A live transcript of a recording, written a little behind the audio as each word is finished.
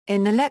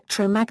In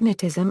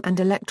electromagnetism and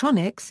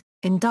electronics,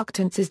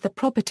 inductance is the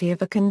property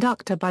of a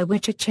conductor by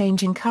which a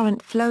change in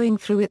current flowing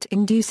through it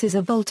induces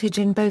a voltage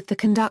in both the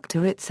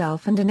conductor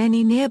itself and in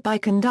any nearby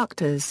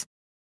conductors.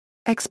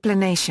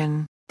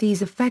 Explanation: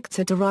 these effects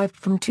are derived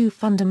from two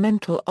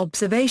fundamental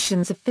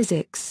observations of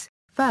physics.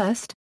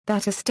 First,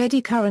 that a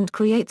steady current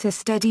creates a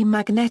steady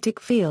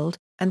magnetic field,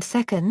 and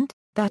second,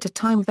 that a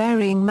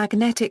time-varying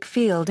magnetic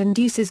field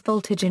induces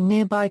voltage in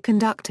nearby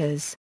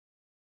conductors.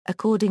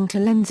 According to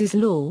Lenz's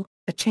law,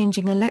 a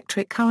changing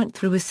electric current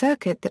through a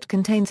circuit that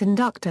contains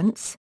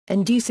inductance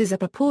induces a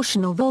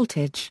proportional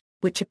voltage,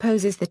 which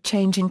opposes the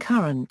change in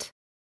current.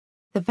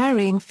 The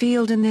varying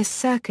field in this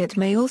circuit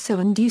may also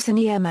induce an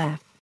EMF.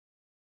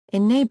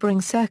 In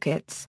neighboring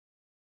circuits.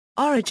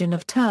 Origin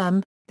of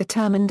term: the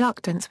term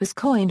inductance was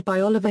coined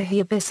by Oliver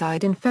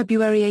Heaviside in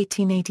February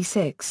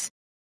 1886.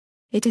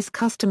 It is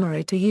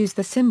customary to use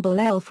the symbol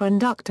L for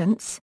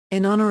inductance,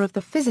 in honor of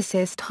the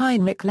physicist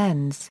Heinrich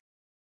Lenz.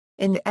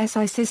 In the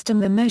SI system,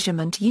 the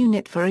measurement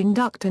unit for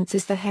inductance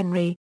is the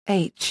Henry,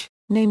 H,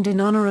 named in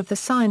honor of the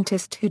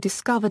scientist who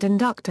discovered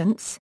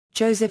inductance,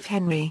 Joseph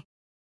Henry.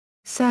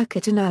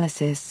 Circuit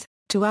analysis: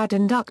 to add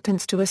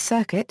inductance to a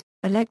circuit,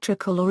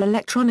 electrical or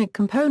electronic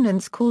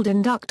components called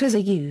inductors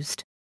are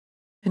used.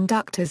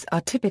 Inductors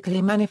are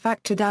typically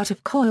manufactured out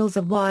of coils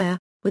of wire,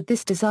 with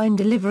this design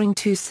delivering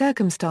two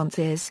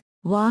circumstances: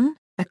 1,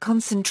 a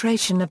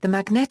concentration of the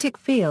magnetic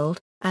field,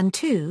 and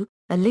 2,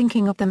 a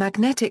linking of the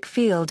magnetic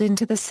field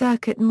into the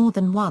circuit more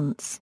than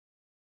once.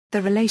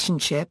 The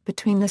relationship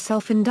between the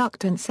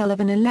self-inductance cell of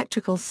an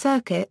electrical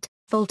circuit,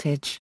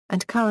 voltage,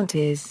 and current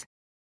is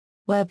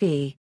where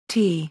V,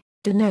 T,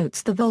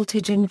 denotes the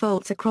voltage in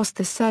volts across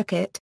the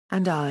circuit,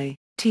 and I,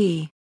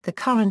 T, the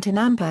current in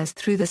amperes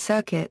through the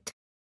circuit.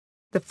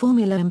 The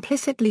formula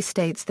implicitly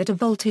states that a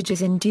voltage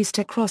is induced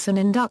across an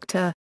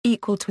inductor,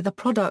 equal to the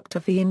product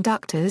of the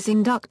inductor's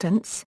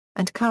inductance,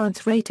 and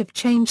current's rate of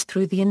change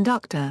through the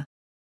inductor.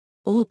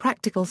 All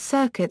practical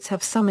circuits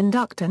have some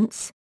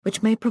inductance,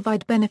 which may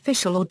provide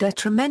beneficial or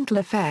detrimental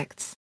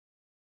effects.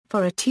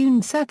 For a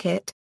tuned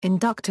circuit,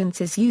 inductance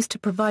is used to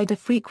provide a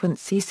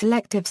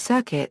frequency-selective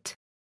circuit.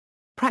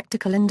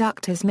 Practical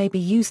inductors may be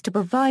used to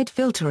provide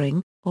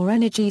filtering, or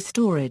energy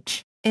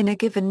storage, in a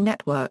given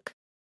network.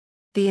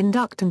 The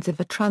inductance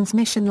of a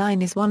transmission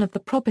line is one of the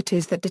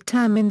properties that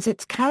determines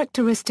its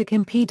characteristic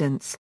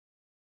impedance.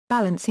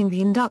 Balancing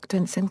the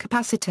inductance and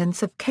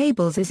capacitance of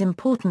cables is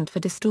important for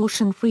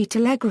distortion-free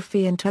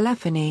telegraphy and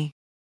telephony.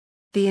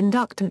 The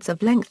inductance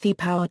of lengthy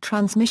power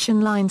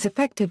transmission lines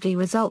effectively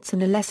results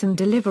in a lessened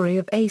delivery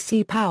of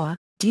AC power,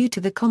 due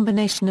to the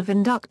combination of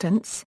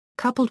inductance,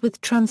 coupled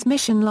with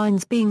transmission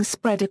lines being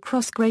spread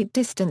across great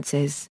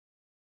distances.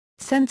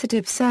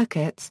 Sensitive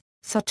circuits,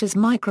 such as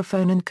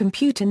microphone and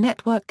computer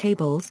network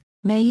cables,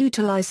 may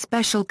utilize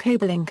special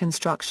cabling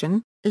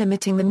construction,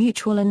 limiting the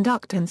mutual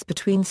inductance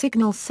between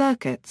signal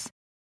circuits.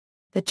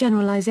 The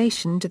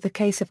generalization to the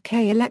case of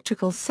K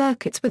electrical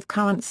circuits with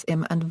currents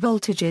IM and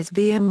voltages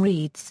VM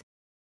reads.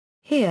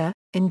 Here,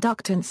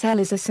 inductance L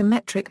is a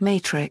symmetric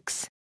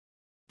matrix.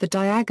 The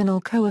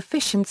diagonal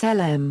coefficients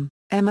Lm,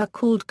 M are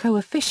called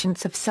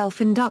coefficients of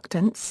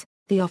self-inductance,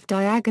 the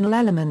off-diagonal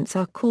elements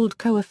are called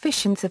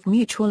coefficients of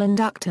mutual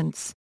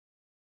inductance.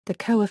 The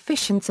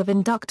coefficients of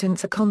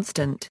inductance are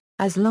constant,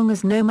 as long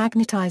as no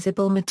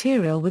magnetizable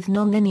material with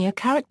nonlinear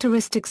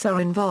characteristics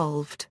are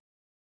involved.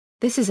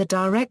 This is a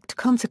direct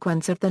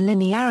consequence of the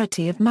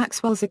linearity of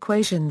Maxwell's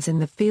equations in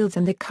the fields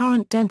and the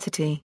current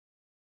density.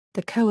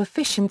 The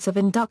coefficients of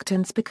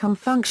inductance become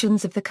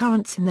functions of the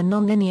currents in the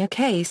nonlinear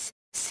case,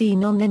 see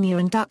nonlinear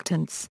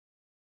inductance.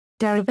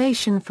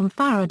 Derivation from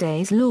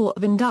Faraday's law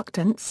of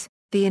inductance: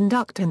 the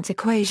inductance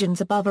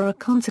equations above are a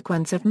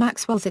consequence of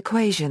Maxwell's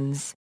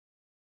equations.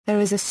 There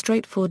is a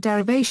straightforward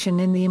derivation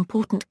in the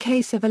important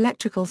case of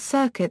electrical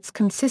circuits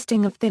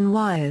consisting of thin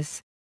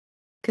wires.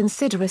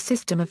 Consider a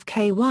system of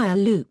K-wire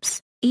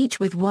loops, each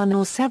with one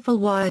or several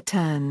wire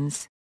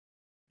turns.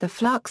 The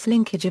flux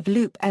linkage of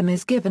loop M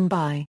is given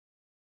by.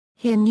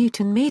 Here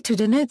Newton meter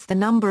denotes the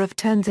number of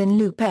turns in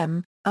loop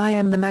M,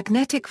 Im the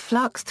magnetic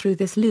flux through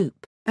this loop,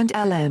 and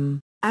Lm,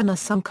 N are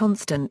some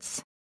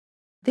constants.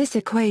 This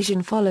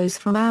equation follows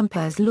from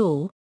Ampere's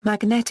law.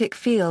 Magnetic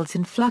fields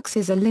and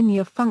fluxes are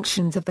linear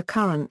functions of the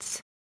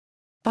currents.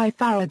 By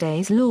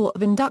Faraday's law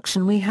of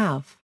induction we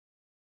have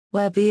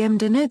where Vm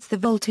denotes the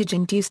voltage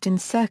induced in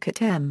circuit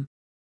M.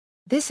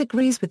 This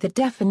agrees with the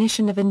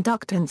definition of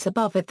inductance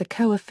above it. The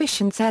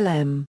coefficients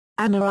Lm,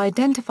 N are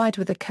identified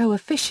with the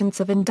coefficients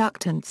of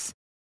inductance.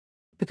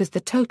 Because the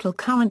total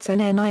currents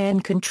N and In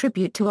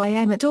contribute to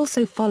Im, it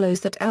also follows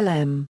that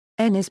Lm,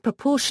 N is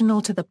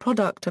proportional to the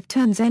product of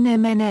turns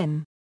Nm and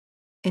N.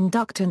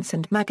 Inductance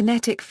and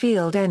magnetic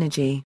field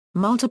energy,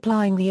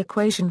 multiplying the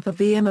equation for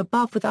Vm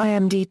above with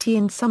Im dt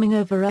and summing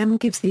over M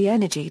gives the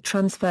energy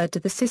transferred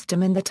to the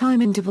system in the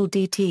time interval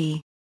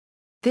dt.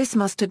 This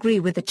must agree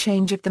with the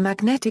change of the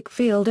magnetic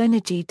field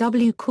energy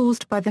W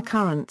caused by the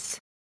currents.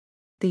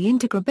 The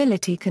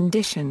integrability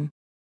condition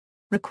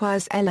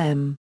requires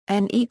Lm,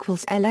 N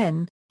equals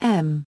Ln,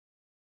 M.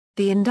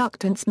 The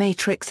inductance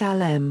matrix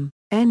Lm,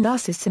 N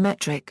thus is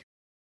symmetric.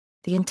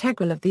 The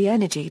integral of the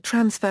energy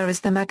transfer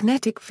as the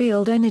magnetic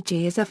field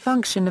energy is a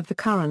function of the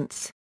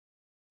currents.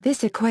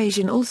 This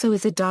equation also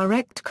is a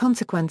direct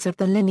consequence of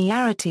the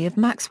linearity of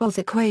Maxwell's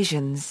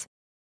equations.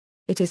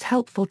 It is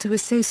helpful to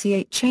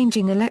associate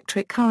changing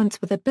electric currents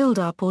with a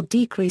buildup or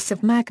decrease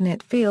of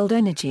magnet field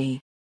energy.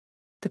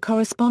 The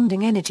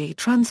corresponding energy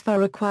transfer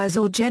requires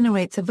or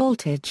generates a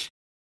voltage.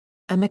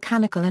 A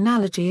mechanical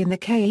analogy in the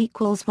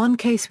K=1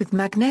 case with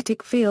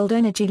magnetic field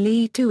energy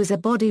Li2 is a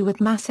body with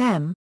mass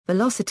m,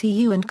 velocity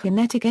u and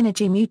kinetic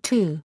energy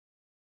mu2.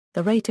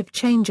 The rate of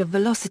change of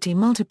velocity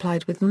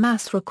multiplied with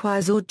mass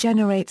requires or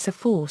generates a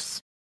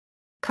force.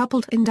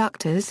 Coupled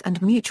inductors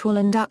and mutual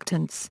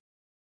inductance.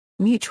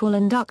 Mutual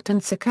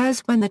inductance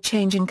occurs when the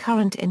change in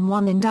current in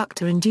one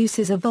inductor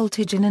induces a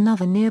voltage in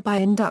another nearby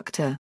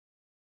inductor.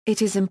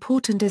 It is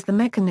important as the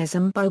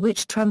mechanism by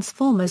which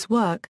transformers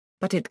work,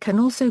 but it can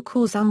also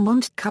cause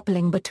unwanted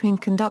coupling between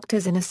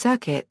conductors in a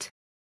circuit.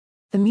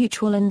 The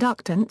mutual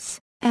inductance,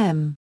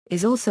 M,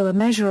 is also a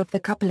measure of the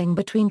coupling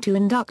between two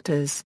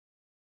inductors.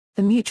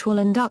 The mutual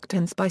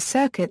inductance by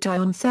circuit I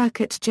on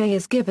circuit J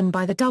is given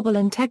by the double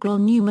integral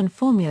Newman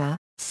formula.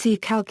 See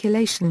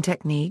calculation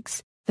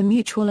techniques. The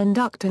mutual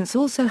inductance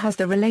also has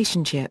the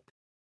relationship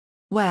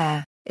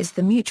where is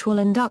the mutual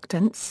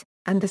inductance,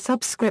 and the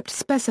subscript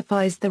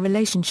specifies the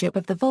relationship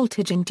of the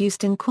voltage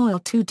induced in coil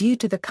 2 due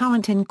to the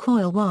current in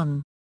coil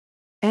 1.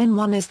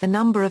 N1 is the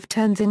number of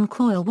turns in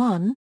coil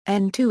 1,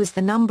 N2 is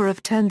the number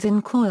of turns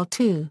in coil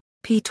 2,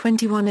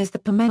 P21 is the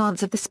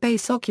permeance of the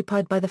space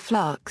occupied by the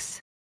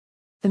flux.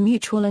 The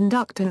mutual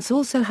inductance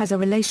also has a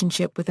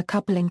relationship with the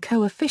coupling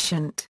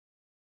coefficient.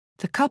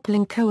 The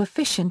coupling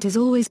coefficient is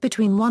always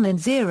between 1 and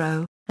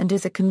 0, and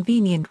is a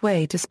convenient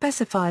way to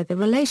specify the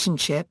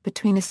relationship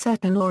between a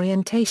certain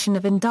orientation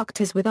of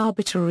inductors with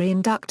arbitrary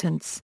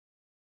inductance.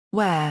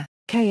 Where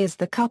K is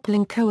the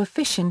coupling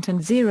coefficient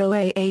and 0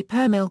 A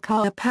per mil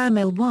Ka per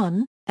mil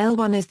 1,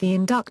 L1 is the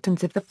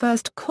inductance of the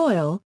first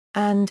coil,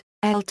 and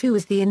L2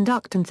 is the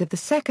inductance of the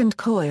second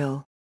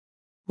coil.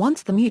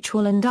 Once the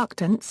mutual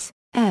inductance,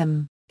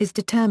 M, is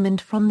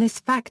determined from this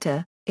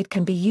factor, it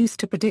can be used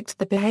to predict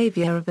the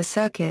behavior of a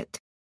circuit.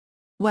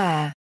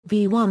 Where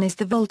V1 is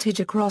the voltage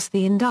across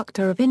the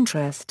inductor of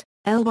interest,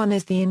 L1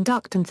 is the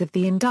inductance of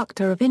the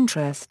inductor of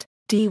interest,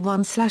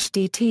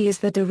 d1/dt is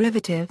the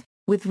derivative,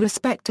 with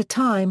respect to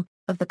time,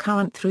 of the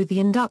current through the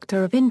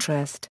inductor of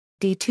interest,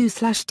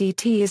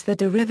 d2/dt is the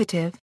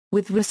derivative,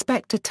 with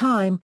respect to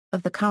time,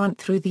 of the current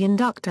through the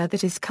inductor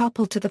that is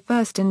coupled to the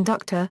first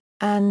inductor,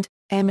 and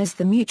M is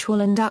the mutual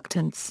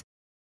inductance.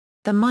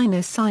 The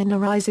minus sign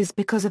arises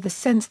because of the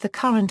sense the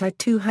current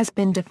I2 has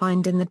been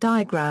defined in the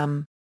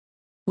diagram.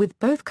 With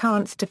both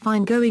currents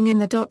defined going in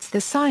the dots,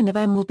 the sign of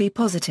M will be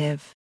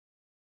positive.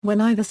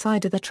 When either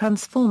side of the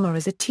transformer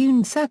is a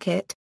tuned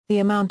circuit, the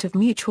amount of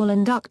mutual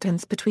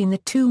inductance between the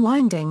two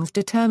windings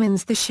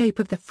determines the shape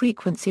of the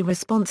frequency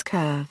response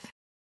curve.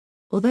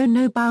 Although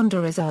no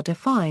boundaries are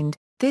defined,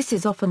 this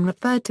is often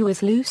referred to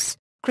as loose,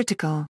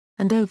 critical,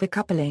 and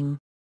overcoupling.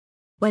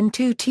 When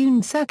two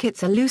tuned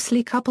circuits are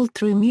loosely coupled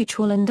through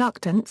mutual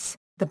inductance,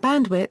 the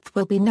bandwidth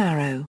will be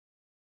narrow.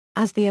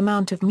 As the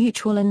amount of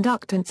mutual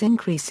inductance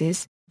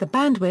increases, the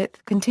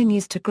bandwidth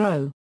continues to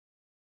grow.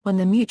 When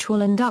the mutual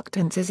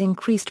inductance is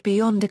increased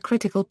beyond a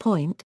critical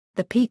point,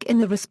 the peak in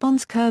the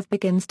response curve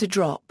begins to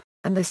drop,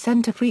 and the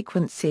center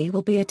frequency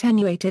will be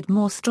attenuated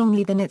more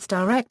strongly than its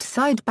direct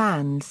side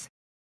bands.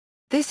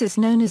 This is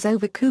known as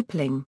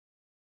overcoupling.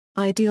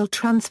 Ideal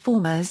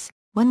transformers,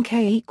 when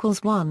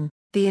K=1,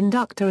 the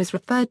inductor is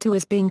referred to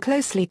as being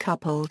closely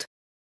coupled.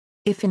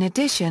 If in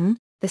addition,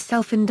 the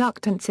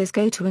self-inductances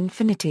go to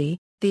infinity,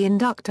 the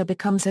inductor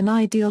becomes an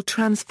ideal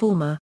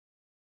transformer.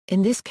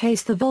 In this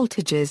case the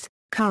voltages,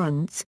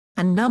 currents,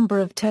 and number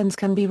of turns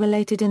can be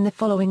related in the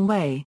following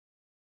way.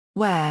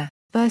 Where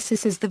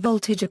versus is the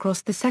voltage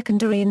across the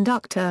secondary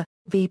inductor,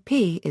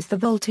 Vp is the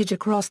voltage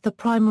across the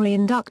primary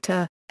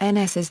inductor,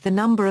 Ns is the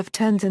number of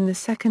turns in the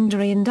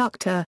secondary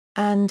inductor,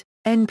 and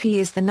Np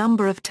is the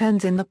number of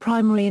turns in the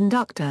primary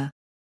inductor.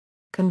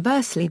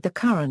 Conversely, the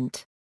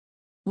current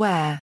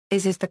where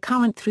is the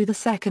current through the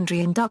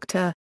secondary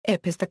inductor,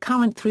 Ip is the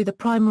current through the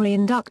primary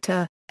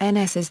inductor,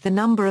 Ns is the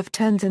number of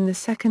turns in the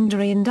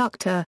secondary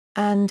inductor,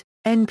 and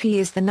Np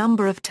is the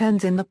number of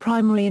turns in the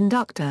primary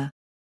inductor.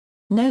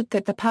 Note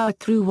that the power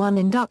through one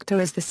inductor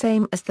is the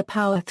same as the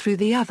power through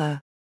the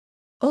other.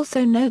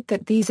 Also note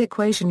that these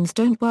equations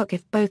don't work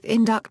if both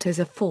inductors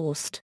are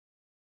forced.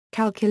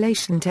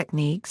 Calculation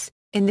techniques.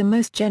 In the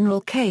most general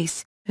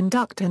case,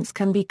 inductance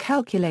can be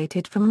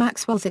calculated from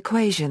Maxwell's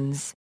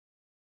equations.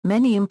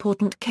 Many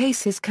important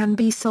cases can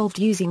be solved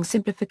using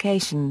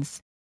simplifications.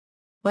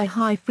 Where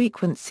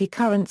high-frequency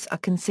currents are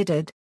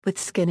considered, with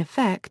skin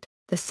effect,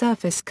 the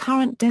surface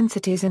current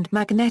densities and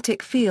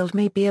magnetic field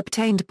may be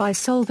obtained by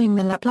solving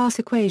the Laplace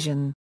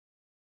equation.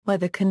 Where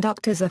the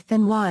conductors are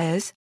thin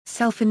wires,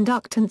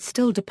 self-inductance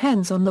still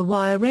depends on the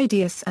wire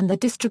radius and the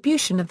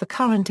distribution of the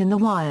current in the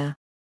wire.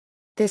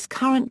 This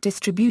current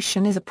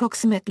distribution is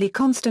approximately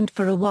constant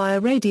for a wire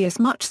radius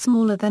much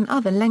smaller than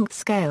other length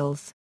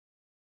scales.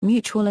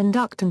 Mutual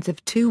inductance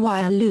of two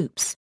wire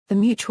loops. The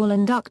mutual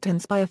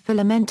inductance by a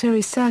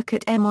filamentary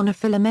circuit M on a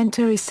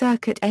filamentary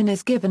circuit N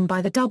is given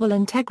by the double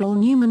integral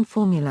Newman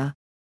formula.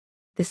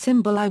 The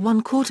symbol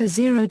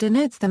I1/4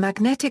 denotes the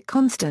magnetic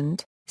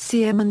constant.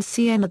 Cm and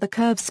Cn are the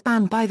curves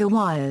spanned by the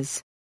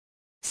wires.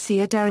 See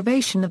a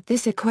derivation of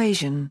this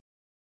equation.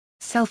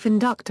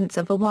 Self-inductance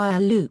of a wire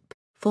loop.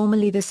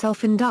 Formally, the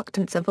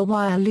self-inductance of a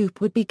wire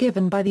loop would be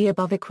given by the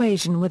above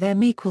equation with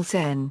M equals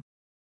N.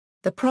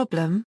 The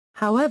problem,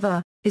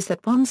 however, is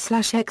that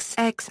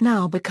 1/xx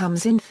now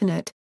becomes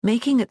infinite,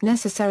 making it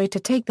necessary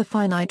to take the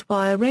finite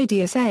wire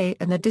radius A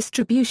and the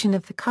distribution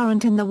of the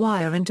current in the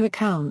wire into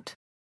account.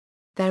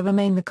 There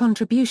remain the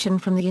contribution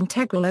from the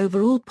integral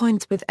over all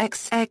points with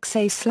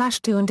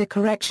xxa/2 and a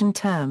correction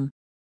term.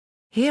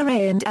 Here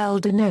A and L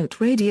denote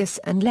radius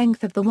and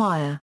length of the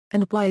wire,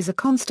 and Y is a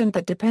constant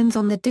that depends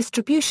on the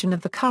distribution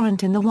of the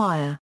current in the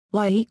wire.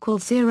 Y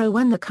equals 0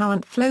 when the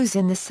current flows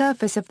in the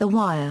surface of the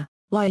wire.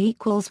 Y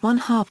equals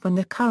 1/2 when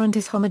the current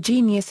is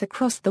homogeneous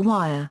across the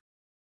wire.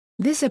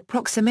 This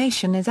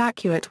approximation is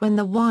accurate when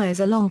the wires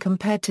are long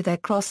compared to their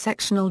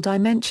cross-sectional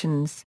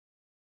dimensions.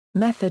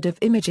 Method of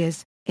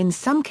images. In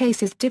some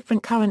cases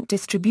different current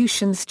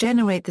distributions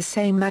generate the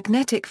same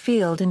magnetic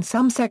field in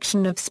some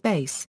section of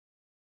space.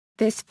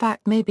 This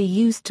fact may be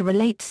used to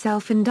relate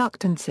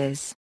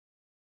self-inductances.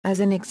 As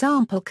an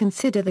example,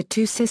 consider the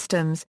two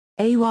systems,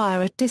 a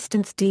wire at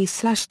distance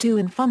d/2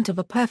 in front of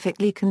a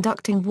perfectly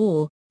conducting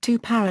wall, two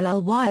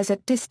parallel wires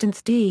at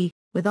distance d,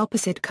 with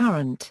opposite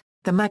current.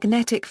 The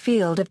magnetic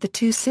field of the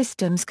two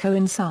systems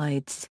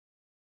coincides.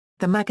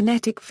 The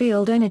magnetic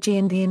field energy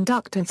and the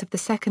inductance of the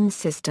second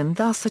system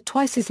thus are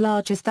twice as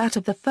large as that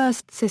of the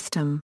first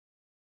system.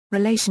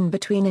 Relation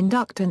between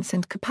inductance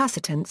and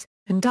capacitance.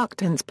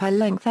 Inductance per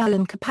length L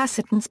and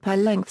capacitance per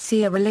length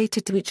C are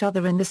related to each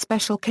other in the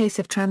special case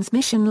of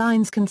transmission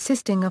lines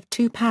consisting of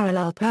two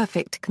parallel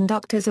perfect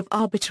conductors of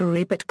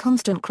arbitrary but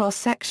constant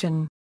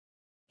cross-section.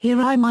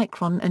 Here I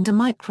micron and a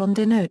micron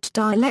denote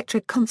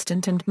dielectric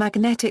constant and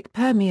magnetic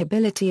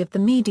permeability of the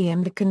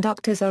medium the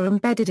conductors are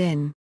embedded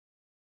in.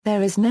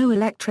 There is no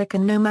electric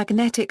and no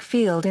magnetic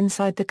field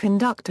inside the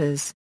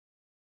conductors.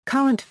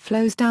 Current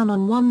flows down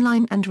on one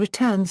line and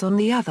returns on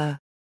the other.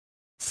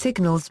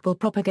 Signals will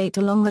propagate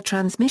along the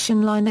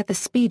transmission line at the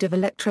speed of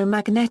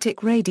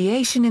electromagnetic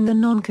radiation in the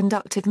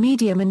non-conductive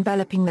medium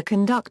enveloping the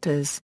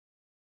conductors.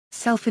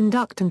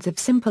 Self-inductance of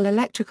simple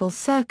electrical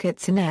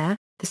circuits in air.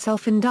 The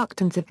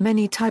self-inductance of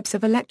many types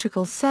of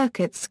electrical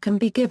circuits can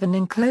be given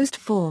in closed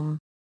form.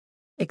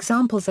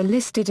 Examples are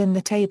listed in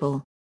the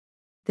table.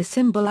 The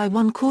symbol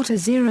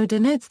I1/4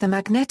 denotes the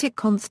magnetic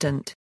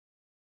constant.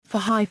 For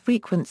high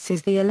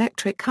frequencies the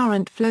electric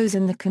current flows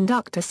in the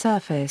conductor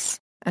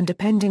surface, and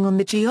depending on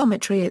the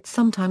geometry it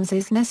sometimes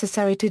is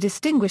necessary to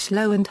distinguish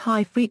low and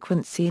high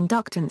frequency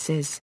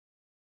inductances.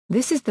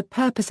 This is the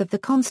purpose of the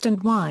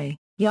constant Y.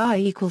 Y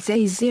equals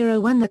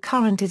A0 when the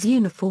current is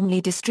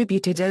uniformly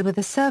distributed over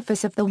the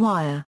surface of the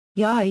wire.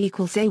 Y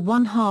equals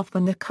A1/2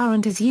 when the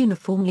current is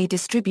uniformly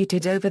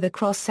distributed over the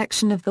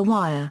cross-section of the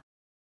wire.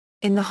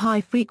 In the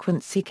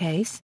high-frequency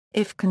case,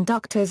 if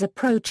conductors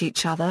approach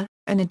each other,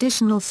 an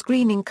additional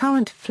screening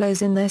current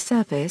flows in their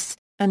surface,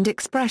 and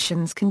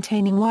expressions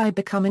containing Y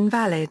become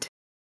invalid.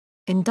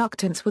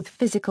 Inductance with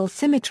physical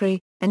symmetry.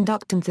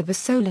 Inductance of a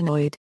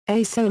solenoid.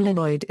 A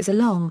solenoid is a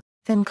long,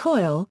 thin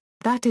coil,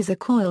 that is a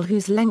coil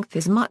whose length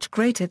is much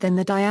greater than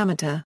the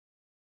diameter.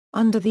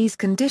 Under these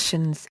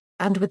conditions,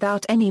 and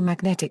without any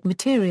magnetic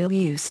material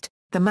used,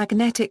 the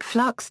magnetic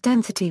flux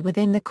density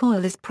within the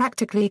coil is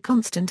practically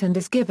constant and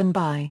is given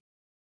by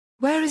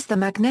where is the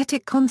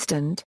magnetic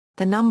constant,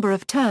 the number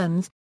of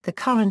turns, the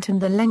current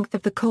and the length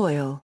of the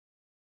coil.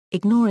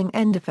 Ignoring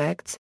end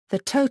effects, the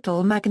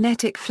total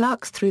magnetic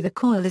flux through the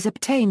coil is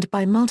obtained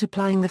by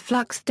multiplying the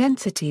flux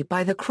density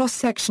by the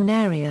cross-section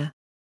area.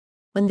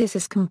 When this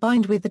is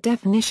combined with the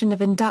definition of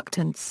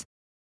inductance,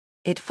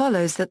 it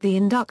follows that the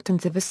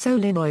inductance of a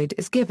solenoid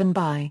is given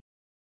by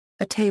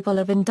a table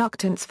of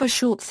inductance for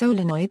short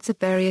solenoids of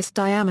various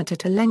diameter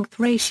to length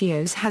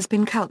ratios has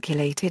been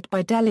calculated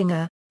by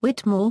Dellinger,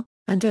 Whitmore,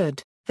 and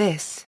Wood.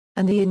 This,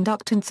 and the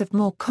inductance of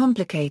more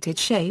complicated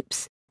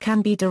shapes,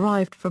 can be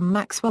derived from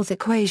Maxwell's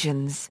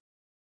equations.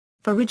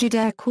 For rigid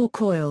air core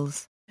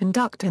coils,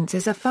 inductance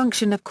is a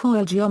function of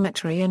coil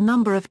geometry and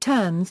number of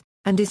turns,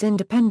 and is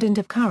independent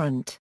of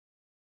current.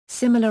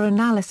 Similar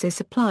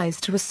analysis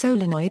applies to a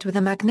solenoid with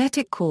a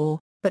magnetic core,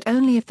 but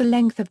only if the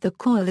length of the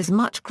coil is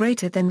much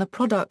greater than the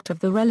product of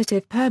the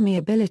relative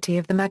permeability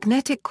of the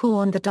magnetic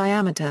core and the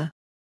diameter.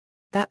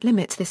 That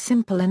limits the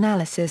simple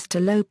analysis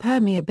to low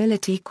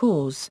permeability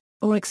cores,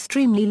 or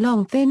extremely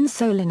long thin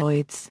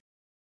solenoids.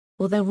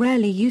 Although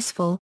rarely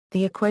useful,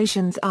 the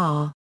equations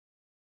are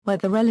where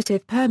the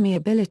relative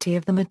permeability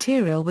of the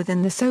material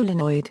within the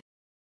solenoid,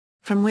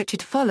 from which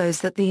it follows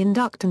that the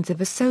inductance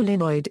of a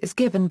solenoid is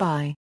given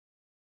by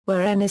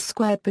where n is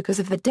squared because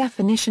of the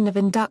definition of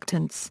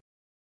inductance.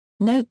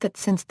 Note that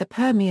since the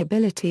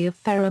permeability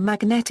of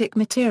ferromagnetic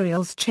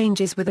materials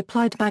changes with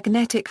applied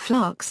magnetic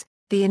flux,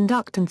 The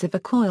inductance of a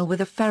coil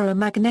with a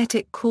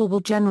ferromagnetic core will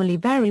generally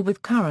vary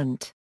with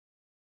current.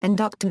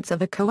 Inductance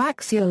of a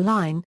coaxial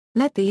line: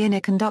 let the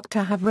inner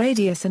conductor have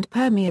radius and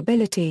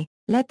permeability,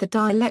 let the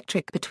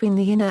dielectric between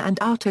the inner and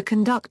outer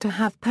conductor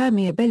have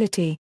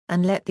permeability,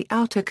 and let the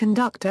outer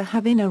conductor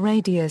have inner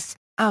radius,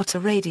 outer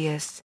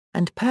radius,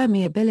 and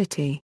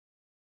permeability.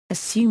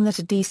 Assume that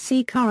a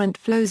DC current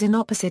flows in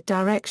opposite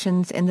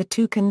directions in the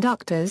two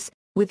conductors,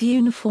 with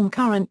uniform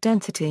current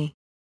density.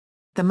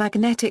 The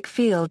magnetic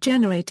field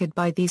generated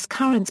by these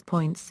currents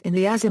points in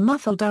the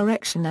azimuthal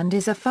direction and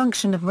is a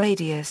function of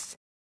radius.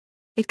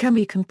 It can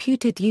be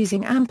computed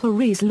using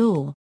Ampere's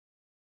law.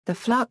 The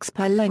flux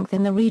per length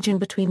in the region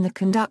between the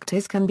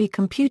conductors can be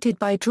computed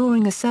by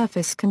drawing a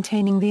surface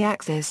containing the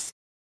axis.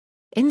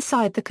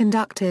 Inside the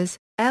conductors,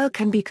 L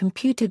can be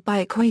computed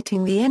by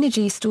equating the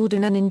energy stored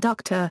in an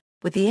inductor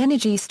with the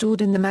energy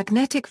stored in the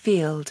magnetic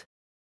field.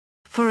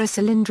 For a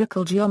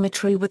cylindrical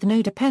geometry with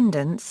no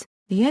dependence,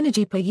 the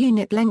energy per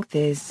unit length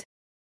is.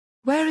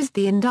 Where is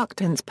the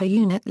inductance per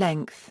unit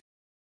length?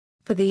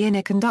 For the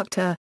inner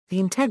conductor, the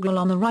integral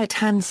on the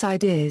right-hand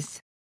side is.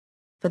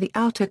 For the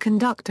outer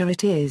conductor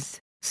it is.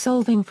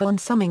 Solving for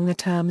and summing the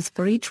terms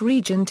for each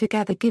region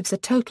together gives a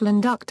total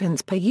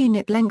inductance per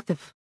unit length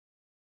of.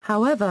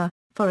 However,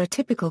 for a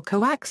typical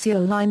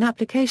coaxial line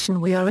application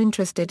we are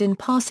interested in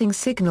passing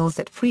signals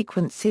at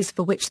frequencies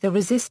for which the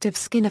resistive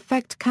skin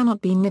effect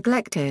cannot be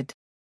neglected.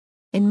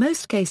 In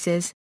most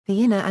cases,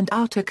 the inner and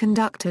outer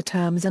conductor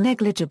terms are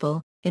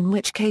negligible, in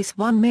which case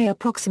one may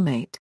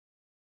approximate.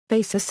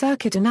 Phasor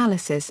circuit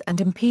analysis and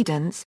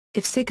impedance: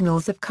 if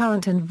signals of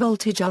current and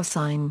voltage are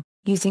sine,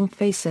 using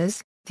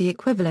phasors, the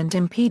equivalent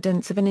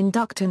impedance of an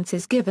inductance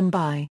is given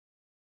by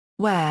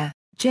where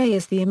J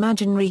is the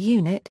imaginary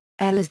unit,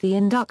 L is the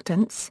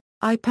inductance,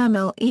 I perm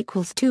L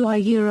equals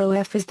 2I euro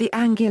F is the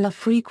angular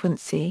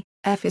frequency,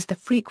 F is the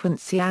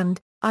frequency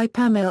and I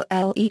perm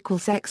L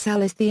equals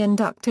XL is the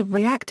inductive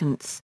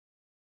reactance.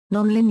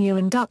 Nonlinear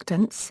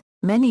inductance: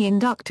 many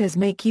inductors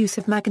make use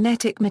of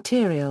magnetic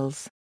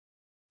materials.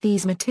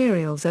 These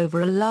materials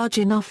over a large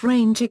enough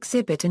range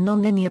exhibit a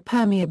nonlinear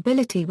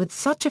permeability with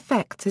such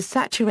effects as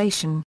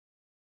saturation.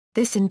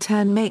 This in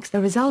turn makes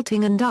the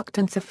resulting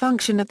inductance a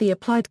function of the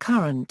applied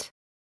current.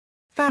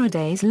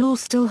 Faraday's law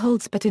still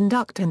holds, but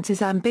inductance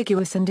is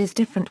ambiguous and is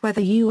different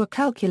whether you are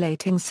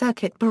calculating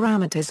circuit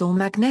parameters or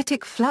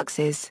magnetic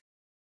fluxes.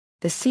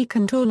 The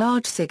secant or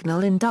large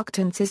signal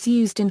inductance is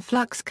used in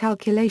flux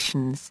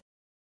calculations.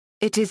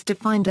 It is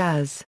defined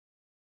as.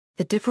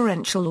 The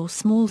differential or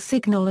small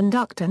signal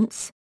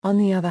inductance, on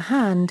the other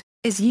hand,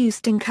 is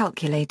used in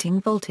calculating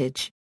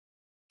voltage.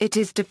 It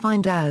is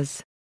defined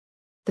as.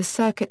 The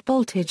circuit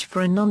voltage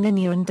for a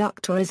nonlinear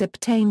inductor is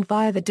obtained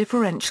via the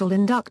differential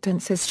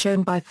inductance as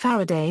shown by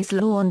Faraday's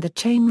law and the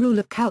chain rule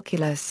of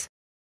calculus.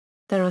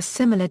 There are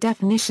similar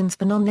definitions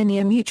for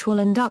nonlinear mutual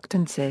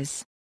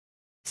inductances.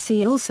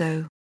 See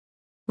also.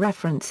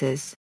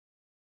 References.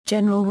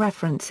 General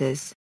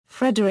references: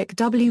 Frederick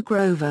W.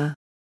 Grover.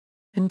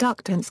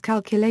 Inductance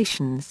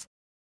calculations.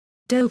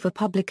 Dover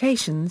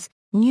Publications,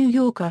 New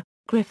Yorker,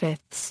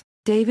 Griffiths,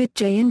 David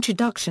J.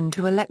 Introduction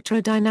to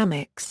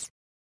Electrodynamics.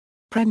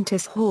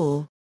 Prentice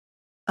Hall.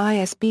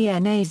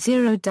 ISBN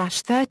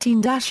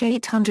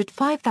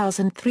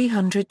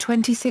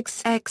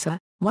A0-13-800-5326 Exa,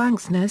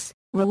 Wangsness,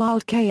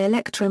 Roald K.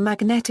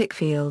 Electromagnetic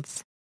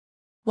Fields.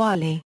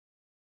 Wiley.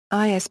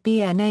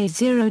 ISBN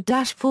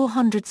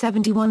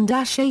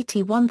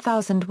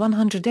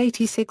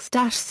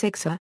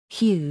A0-471-81186-6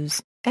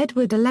 Hughes,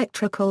 Edward.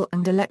 Electrical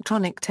and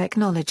Electronic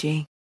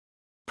Technology.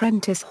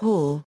 Prentice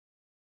Hall.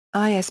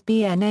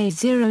 ISBN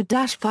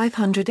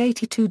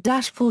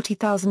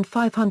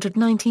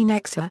A0-582-40519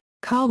 Exa,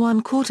 Car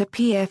 1/4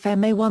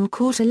 PFMA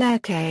 1/4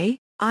 Lerche,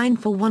 Ein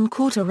for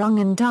 1/4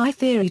 Rungen die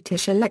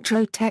Theoretische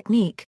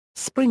Elektrotechnik,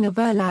 Springer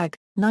Verlag,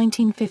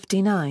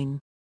 1959.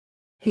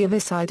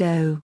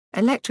 Heaviside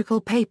Electrical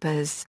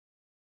Papers.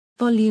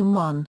 Volume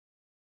 1.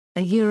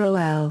 A Euro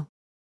L.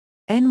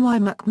 N. Y.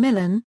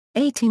 Macmillan,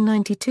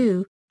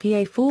 1892,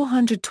 PA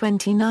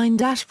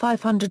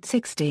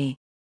 429-560.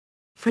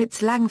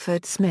 Fritz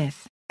Langford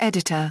Smith,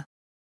 editor.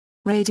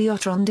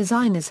 Radiotron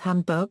Designer's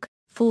Handbook,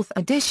 4th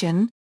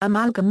edition,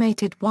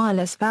 Amalgamated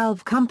Wireless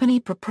Valve Company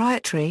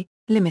Proprietary,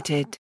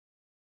 Limited.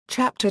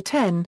 Chapter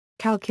 10,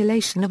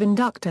 Calculation of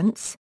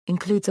Inductance,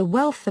 includes a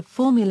wealth of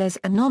formulas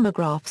and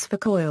nomographs for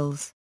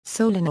coils,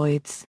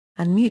 solenoids,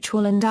 and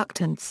mutual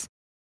inductance.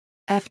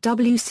 F.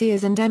 W.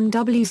 Sears and M.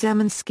 W.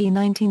 Zemensky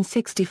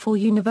 1964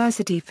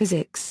 University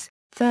Physics,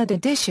 3rd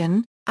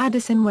edition,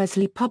 Addison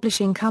Wesley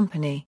Publishing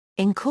Company,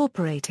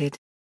 Incorporated.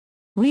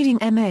 Reading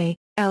M.A.,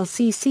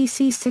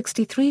 LCCC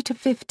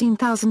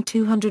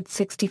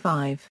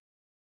 63-15265.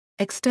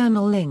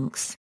 External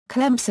links: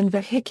 Clemson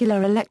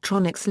Vehicular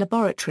Electronics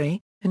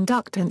Laboratory,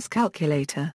 Inductance Calculator.